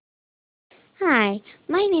Hi,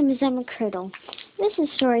 my name is Emma Curdle. This is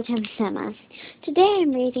Storytime Emma. Today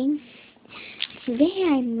I'm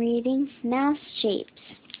reading Mouse Shapes.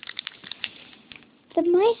 The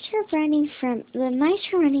mice are running from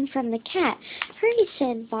the cat. Hurry,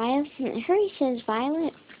 said Violet. Hurry, says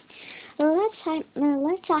Violet. Let's hide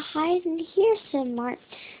in here, said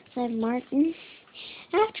Martin.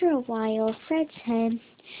 After a while, Fred said,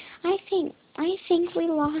 I think we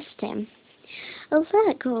lost him. Oh,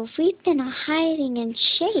 look, we've been hiding in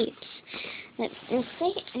shapes.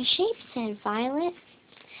 Shapes, said Violet.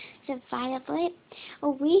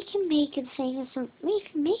 Oh, we can make things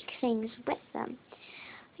with them.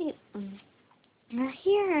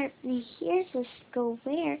 Here's a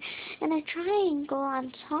square, and a triangle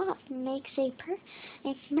on top makes a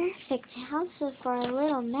perfect house for a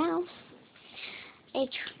little mouse. A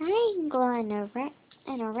triangle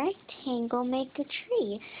and a rectangle make a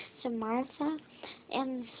tree, said Martha,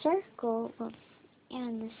 and the circle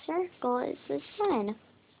is the sun.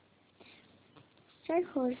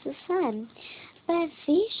 But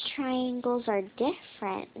these triangles are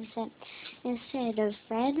different, said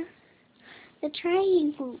Fred. The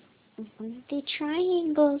triangles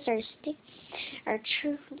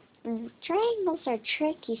are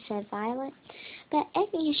tricky, said Violet. But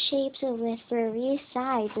any shape with 3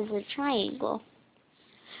 sides is a triangle.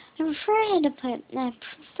 And Fred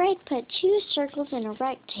put 2 circles in a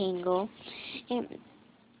rectangle. It's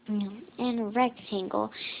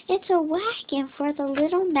a wagon for the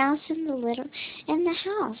little mouse in the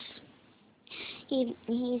house. He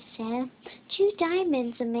said, 2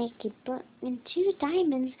 diamonds make a book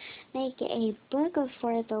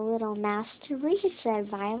for the little mouse to read, said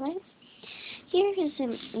Violet. Here's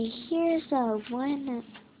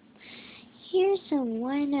a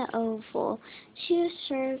one oval, 2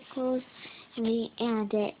 circles,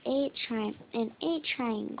 and 8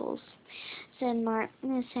 triangles, said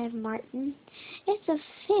Martin. It's a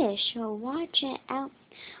fish. Oh, watch it out.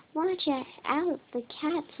 The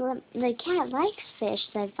cat likes fish,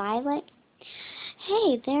 said Violet.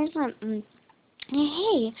 Hey,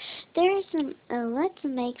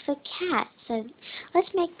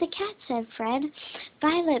 let's make the cat, said Fred.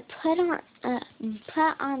 Violet put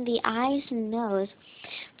on the eyes and nose.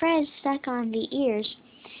 Fred stuck on the ears,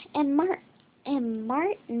 and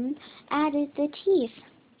Martin added the teeth.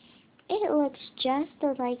 It looks just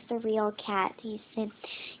like the real cat, he said,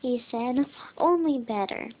 only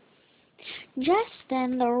better. Just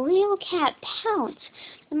then the real cat pounced.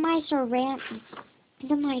 The mice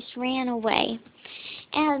ran away,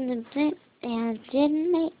 and it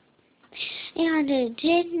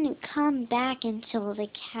didn't come back until the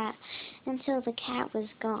cat was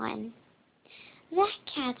gone. That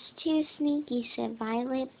cat's too sneaky, said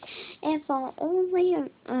Violet. If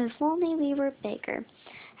only we were bigger.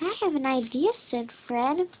 I have an idea, said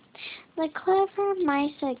Fred. The clever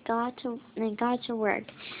mice got to work.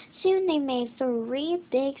 Soon they made 3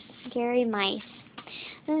 big scary mice,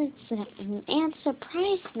 and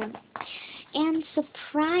surprised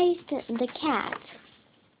the cat.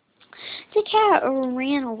 The cat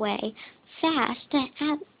ran away fast.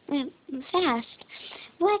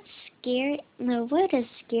 What a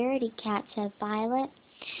scaredy cat, said Violet.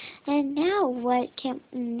 And now what can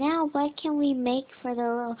we make for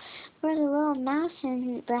the little mouse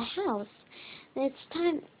in the house? It's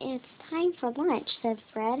time for lunch, said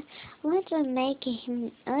Fred. Let's make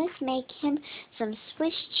him some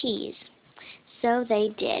Swiss cheese. So they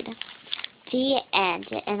did. The end.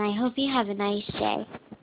 And I hope you have a nice day.